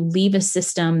wanted to leave a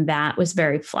system that was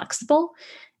very flexible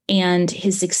and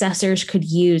his successors could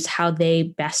use how they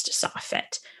best saw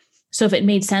fit. So if it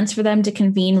made sense for them to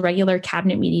convene regular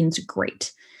cabinet meetings,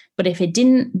 great. But if it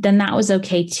didn't, then that was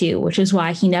okay too, which is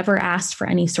why he never asked for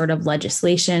any sort of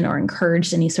legislation or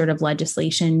encouraged any sort of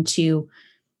legislation to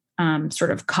sort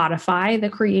of codify the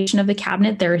creation of the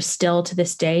cabinet. There is still to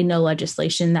this day no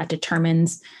legislation that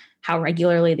determines how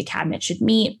regularly the cabinet should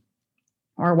meet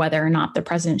or whether or not the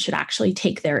president should actually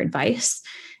take their advice.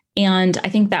 And I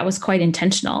think that was quite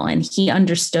intentional. And he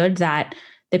understood that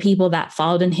the people that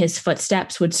followed in his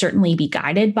footsteps would certainly be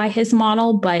guided by his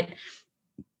model, but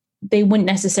they wouldn't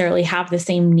necessarily have the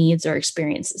same needs or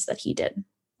experiences that he did.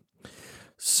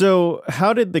 So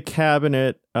how did the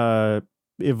cabinet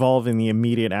evolve in the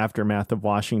immediate aftermath of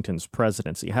Washington's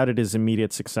presidency? How did his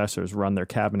immediate successors run their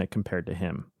cabinet compared to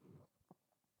him?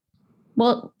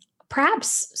 Well,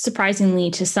 perhaps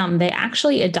surprisingly to some, they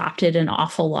actually adopted an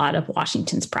awful lot of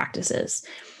Washington's practices.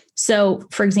 So,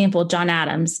 for example, John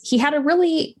Adams, he had a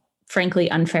really,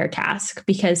 frankly, unfair task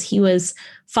because he was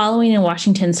following in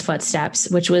Washington's footsteps,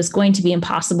 which was going to be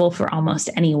impossible for almost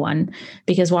anyone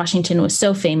because Washington was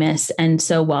so famous and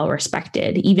so well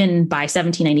respected. Even by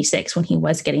 1796, when he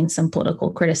was getting some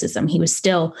political criticism, he was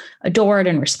still adored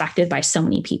and respected by so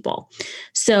many people.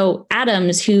 So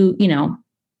Adams, who,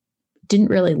 didn't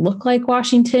really look like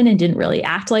Washington and didn't really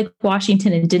act like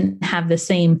Washington and didn't have the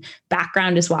same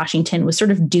background as Washington, was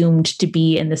sort of doomed to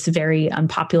be in this very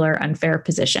unpopular, unfair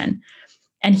position.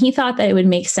 And he thought that it would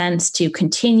make sense to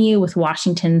continue with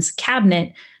Washington's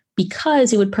cabinet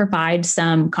because it would provide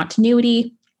some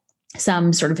continuity,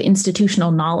 some sort of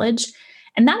institutional knowledge.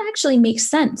 And that actually makes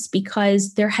sense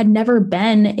because there had never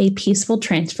been a peaceful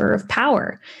transfer of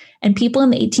power. And people in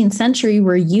the 18th century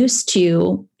were used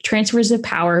to transfers of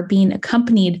power being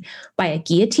accompanied by a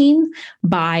guillotine,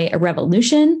 by a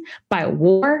revolution, by a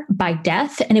war, by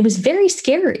death. And it was very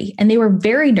scary. And they were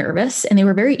very nervous and they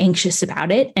were very anxious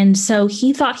about it. And so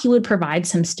he thought he would provide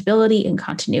some stability and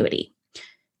continuity.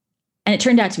 And it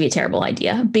turned out to be a terrible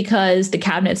idea because the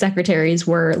cabinet secretaries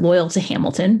were loyal to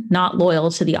Hamilton, not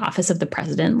loyal to the office of the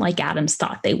president like Adams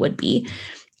thought they would be.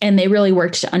 And they really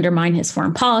worked to undermine his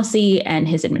foreign policy and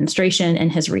his administration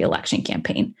and his reelection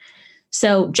campaign.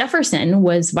 So Jefferson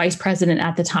was vice president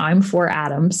at the time for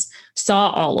Adams,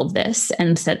 saw all of this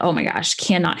and said, oh my gosh,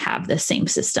 cannot have the same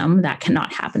system. That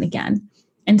cannot happen again.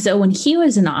 And so when he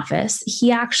was in office,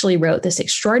 he actually wrote this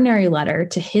extraordinary letter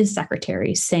to his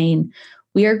secretaries saying,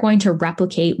 we are going to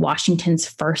replicate Washington's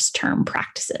first term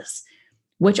practices,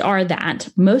 which are that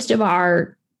most of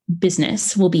our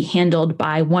business will be handled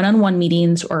by one-on-one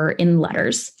meetings or in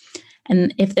letters.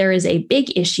 And if there is a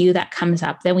big issue that comes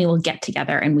up, then we will get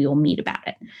together and we will meet about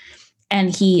it.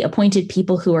 And he appointed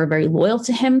people who are very loyal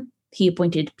to him. He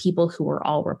appointed people who were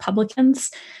all Republicans,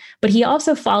 but he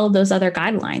also followed those other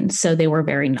guidelines. So they were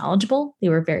very knowledgeable. They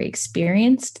were very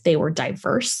experienced. They were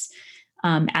diverse,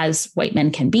 as white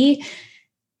men can be.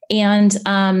 And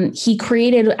he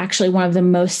created actually one of the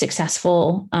most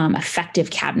successful,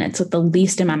 effective cabinets with the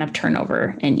least amount of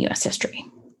turnover in U.S. history.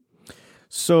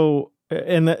 So,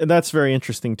 and that's very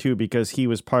interesting, too, because he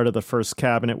was part of the first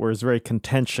cabinet where it was very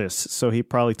contentious. So he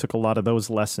probably took a lot of those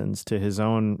lessons to his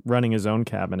own running his own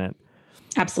cabinet.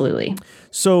 Absolutely.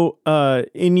 So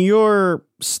in your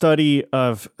study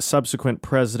of subsequent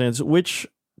presidents, which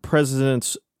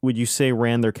presidents would you say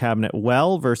ran their cabinet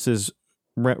well versus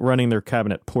running their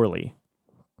cabinet poorly?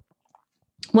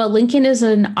 Well, Lincoln is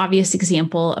an obvious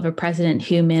example of a president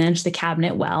who managed the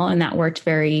cabinet well, and that worked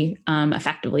very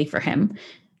effectively for him.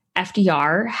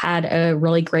 FDR had a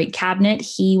really great cabinet.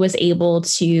 He was able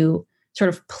to sort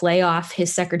of play off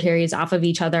his secretaries off of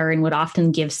each other and would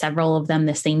often give several of them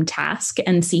the same task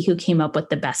and see who came up with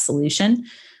the best solution,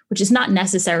 which is not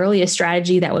necessarily a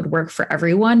strategy that would work for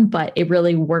everyone, but it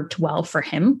really worked well for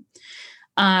him.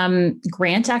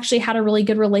 Grant actually had a really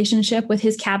good relationship with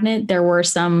his cabinet. There were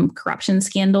some corruption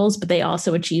scandals, but they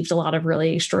also achieved a lot of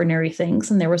really extraordinary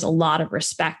things. And there was a lot of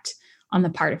respect on the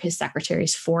part of his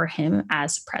secretaries for him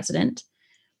as president.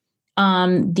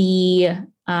 And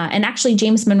actually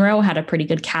James Monroe had a pretty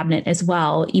good cabinet as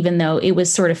well, even though it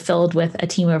was sort of filled with a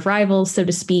team of rivals, so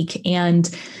to speak,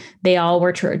 and they all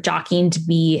were jockeying to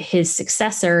be his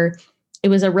successor. It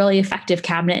was a really effective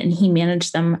cabinet, and he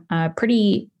managed them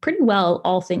pretty well,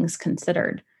 all things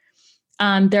considered.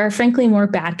 There are frankly more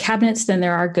bad cabinets than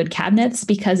there are good cabinets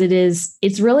because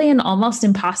it's really an almost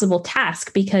impossible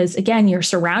task because, again, you're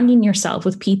surrounding yourself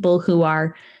with people who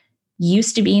are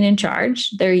used to being in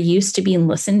charge. They're used to being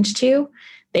listened to.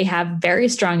 They have very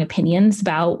strong opinions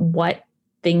about what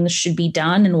things should be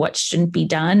done and what shouldn't be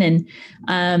done.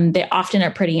 And they often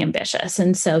are pretty ambitious.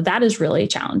 And so that is really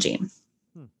challenging.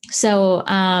 So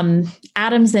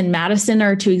Adams and Madison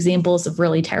are two examples of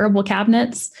really terrible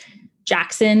cabinets.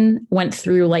 Jackson went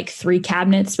through like 3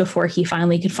 cabinets before he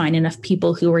finally could find enough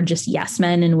people who were just yes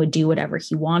men and would do whatever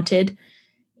he wanted.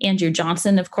 Andrew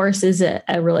Johnson, of course, is a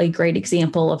really great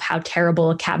example of how terrible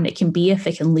a cabinet can be if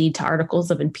it can lead to articles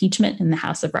of impeachment in the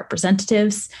House of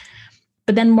Representatives.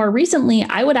 But then more recently,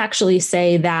 I would actually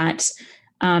say that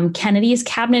Kennedy's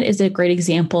cabinet is a great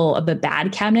example of a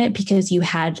bad cabinet because you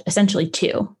had essentially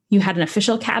 2. You had an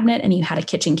official cabinet and you had a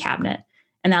kitchen cabinet.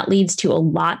 And that leads to a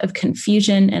lot of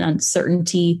confusion and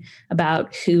uncertainty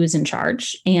about who is in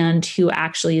charge and who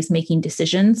actually is making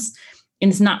decisions.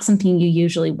 And it's not something you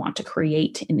usually want to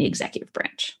create in the executive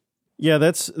branch. Yeah,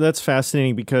 that's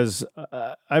fascinating because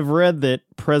I've read that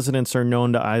presidents are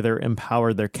known to either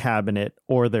empower their cabinet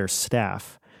or their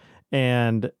staff.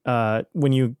 And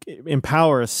when you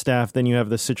empower a staff, then you have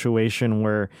the situation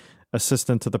where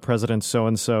assistant to the president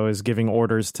so-and-so is giving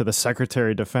orders to the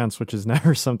Secretary of Defense, which is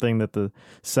never something that the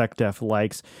SecDef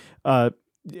likes.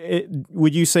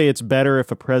 Would you say it's better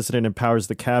if a president empowers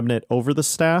the cabinet over the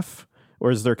staff? Or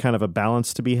is there kind of a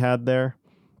balance to be had there?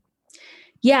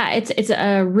 Yeah, it's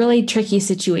a really tricky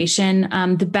situation.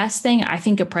 The best thing I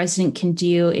think a president can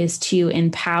do is to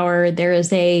empower. There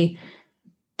is a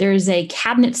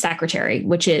cabinet secretary,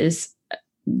 which is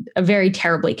a very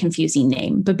terribly confusing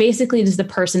name, but basically it is the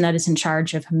person that is in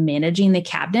charge of managing the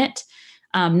cabinet.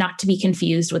 not to be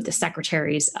confused with the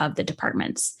secretaries of the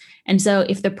departments. And so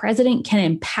if the president can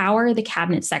empower the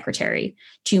cabinet secretary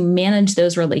to manage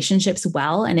those relationships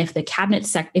well, and if the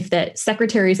if the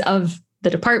secretaries of the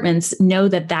departments know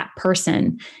that that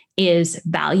person is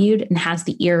valued and has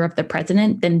the ear of the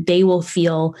president, then they will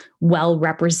feel well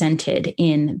represented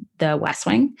in the West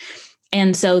Wing.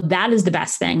 And so that is the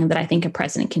best thing that I think a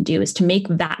president can do, is to make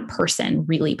that person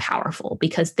really powerful,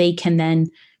 because they can then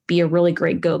be a really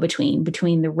great go-between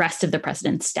between the rest of the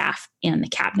president's staff and the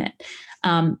cabinet.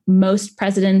 Most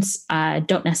presidents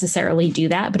don't necessarily do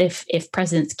that, but if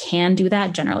presidents can do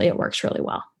that, generally it works really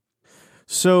well.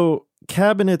 So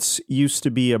cabinets used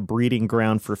to be a breeding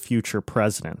ground for future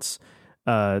presidents.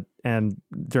 And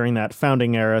during that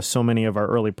founding era, so many of our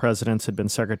early presidents had been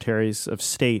secretaries of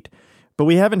state. But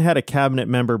we haven't had a cabinet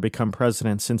member become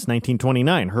president since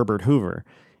 1929, Herbert Hoover.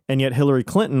 And yet Hillary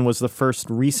Clinton was the first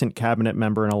recent cabinet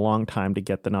member in a long time to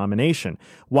get the nomination.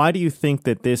 Why do you think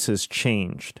that this has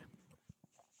changed?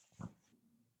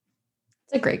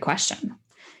 That's a great question.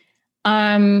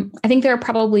 I think there are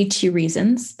probably two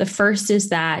reasons. The first is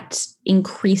that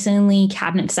increasingly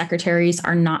cabinet secretaries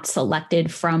are not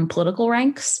selected from political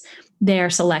ranks. They are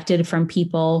selected from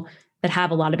people that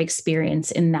have a lot of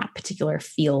experience in that particular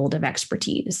field of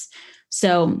expertise.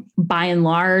 So by and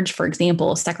large, for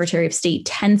example, Secretary of State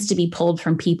tends to be pulled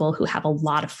from people who have a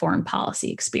lot of foreign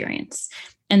policy experience.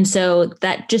 And so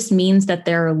that just means that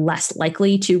they're less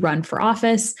likely to run for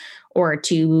office or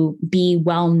to be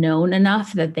well known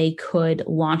enough that they could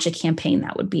launch a campaign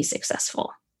that would be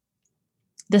successful.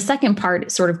 The second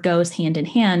part sort of goes hand in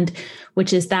hand,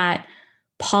 which is that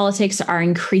politics are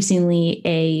increasingly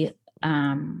a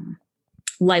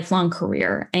lifelong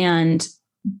career, and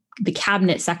the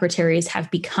cabinet secretaries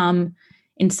have become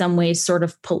in some ways sort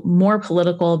of more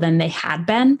political than they had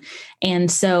been. And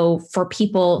so for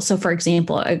people, for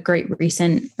example, a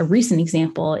recent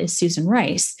example is Susan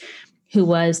Rice, who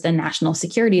was the National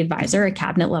Security Advisor, a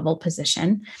cabinet level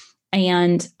position.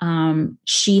 And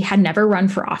she had never run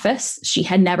for office. She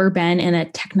had never been in a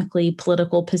technically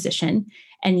political position.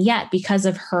 And yet, because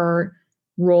of her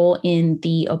role in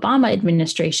the Obama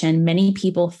administration, many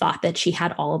people thought that she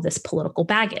had all of this political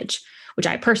baggage, which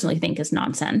I personally think is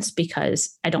nonsense,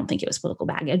 because I don't think it was political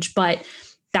baggage, but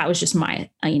that was just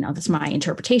that's my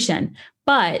interpretation.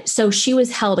 But so she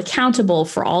was held accountable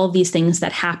for all of these things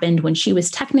that happened when she was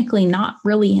technically not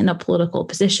really in a political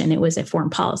position. It was a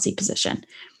foreign policy position.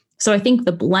 So I think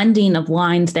the blending of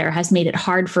lines there has made it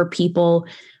hard for people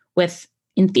with,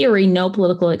 in theory, no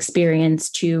political experience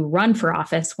to run for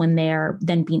office when they're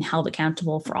then being held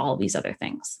accountable for all of these other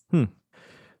things.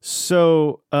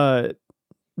 So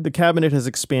the cabinet has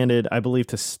expanded, I believe,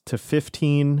 to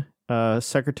 15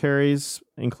 secretaries,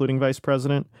 including vice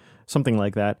president, something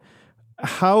like that.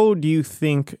 How do you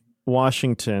think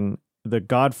Washington, the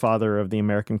godfather of the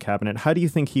American cabinet, how do you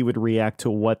think he would react to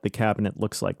what the cabinet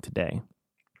looks like today?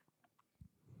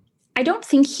 I don't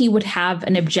think he would have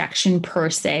an objection per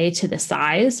se to the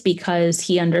size, because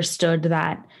he understood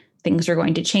that things are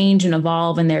going to change and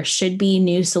evolve, and there should be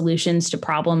new solutions to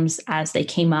problems as they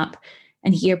came up.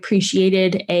 And he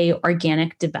appreciated a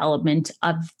organic development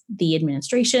of the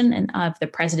administration and of the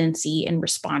presidency in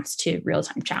response to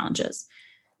real-time challenges.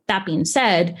 That being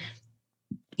said,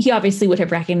 he obviously would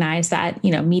have recognized that,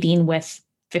 meeting with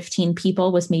 15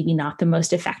 people was maybe not the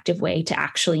most effective way to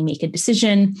actually make a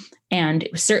decision. And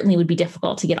it certainly would be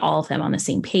difficult to get all of them on the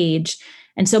same page.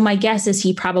 And so my guess is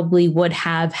he probably would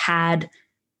have had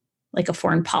like a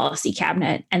foreign policy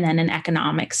cabinet and then an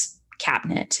economics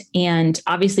cabinet. And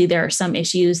obviously there are some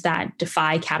issues that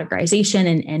defy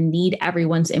categorization and need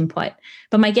everyone's input.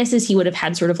 But my guess is he would have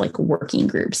had sort of like working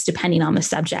groups depending on the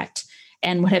subject,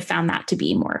 and would have found that to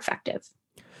be more effective.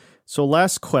 So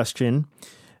last question.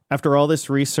 After all this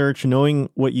research, knowing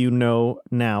what you know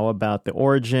now about the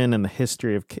origin and the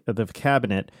history of the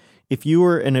cabinet, if you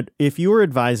were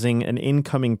advising an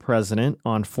incoming president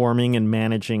on forming and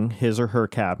managing his or her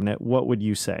cabinet, what would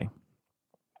you say?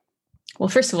 Well,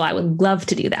 first of all, I would love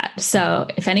to do that. So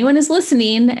if anyone is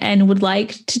listening and would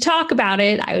like to talk about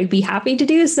it, I would be happy to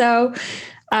do so.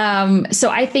 So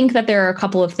I think that there are a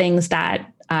couple of things that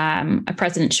a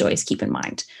president should always keep in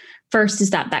mind. First is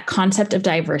that concept of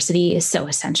diversity is so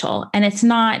essential. And it's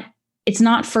not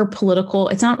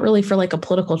really for like a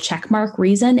political checkmark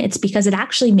reason. It's because it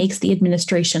actually makes the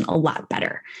administration a lot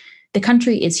better. The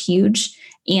country is huge,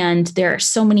 and there are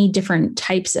so many different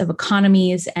types of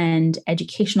economies and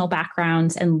educational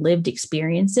backgrounds and lived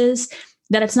experiences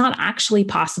that it's not actually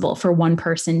possible for one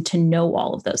person to know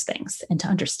all of those things and to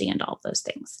understand all of those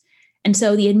things. And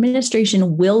so the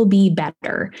administration will be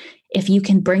better if you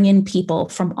can bring in people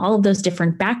from all of those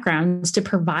different backgrounds to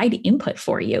provide input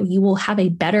for you. You will have a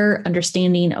better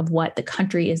understanding of what the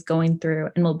country is going through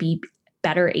and will be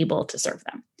better able to serve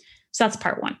them. So that's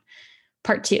part one.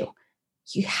 Part two,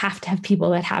 you have to have people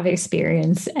that have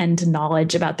experience and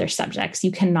knowledge about their subjects.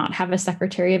 You cannot have a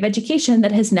Secretary of Education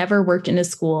that has never worked in a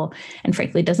school and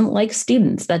frankly doesn't like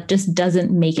students. That just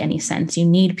doesn't make any sense. You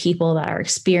need people that are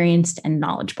experienced and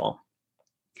knowledgeable.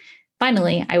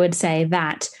 Finally, I would say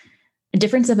that a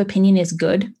difference of opinion is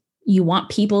good. You want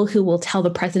people who will tell the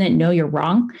president, no, you're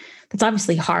wrong. That's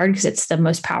obviously hard because it's the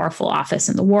most powerful office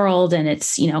in the world and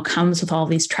it's, comes with all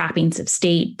these trappings of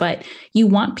state. But you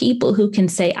want people who can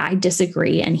say, I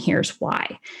disagree and here's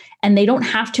why. And they don't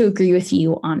have to agree with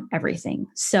you on everything.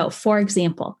 So, for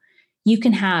example, you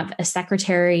can have a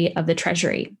Secretary of the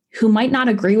Treasury who might not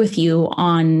agree with you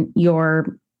on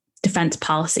your defense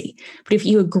policy. But if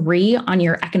you agree on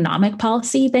your economic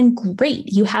policy, then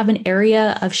great. You have an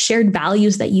area of shared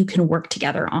values that you can work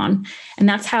together on. And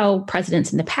that's how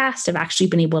presidents in the past have actually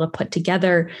been able to put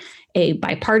together a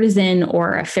bipartisan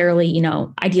or a fairly,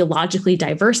 ideologically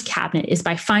diverse cabinet, is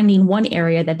by finding one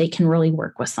area that they can really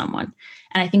work with someone.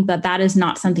 And I think that that is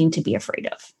not something to be afraid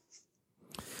of.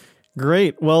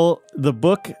 Great. Well, the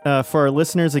book for our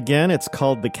listeners, again, it's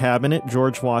called The Cabinet,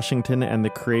 George Washington and the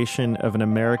Creation of an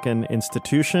American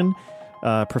Institution.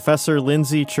 Professor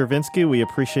Lindsay Chervinsky, we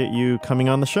appreciate you coming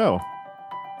on the show.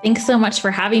 Thanks so much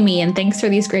for having me, and thanks for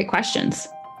these great questions.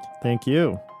 Thank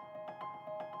you.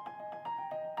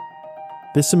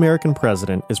 This American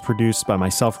President is produced by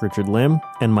myself, Richard Lim,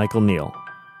 and Michael Neal.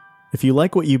 If you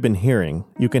like what you've been hearing,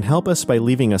 you can help us by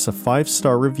leaving us a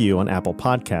 5-star review on Apple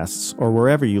Podcasts or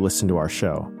wherever you listen to our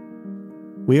show.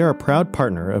 We are a proud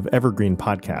partner of Evergreen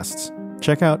Podcasts.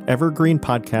 Check out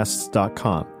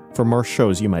evergreenpodcasts.com for more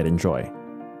shows you might enjoy.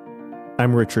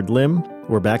 I'm Richard Lim.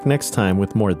 We're back next time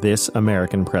with more This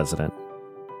American President.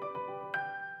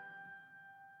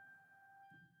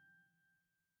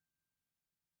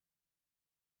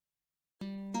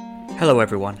 Hello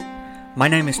everyone. My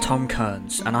name is Tom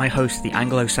Kearns, and I host the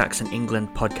Anglo-Saxon England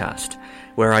podcast,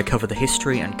 where I cover the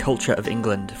history and culture of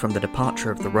England from the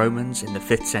departure of the Romans in the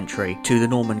 5th century to the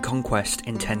Norman conquest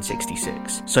in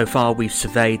 1066. So far, we've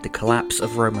surveyed the collapse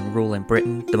of Roman rule in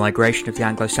Britain, the migration of the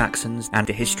Anglo-Saxons, and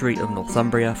the history of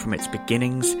Northumbria from its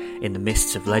beginnings in the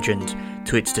mists of legend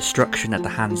to its destruction at the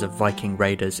hands of Viking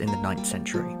raiders in the 9th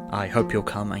century. I hope you'll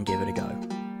come and give it a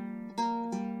go.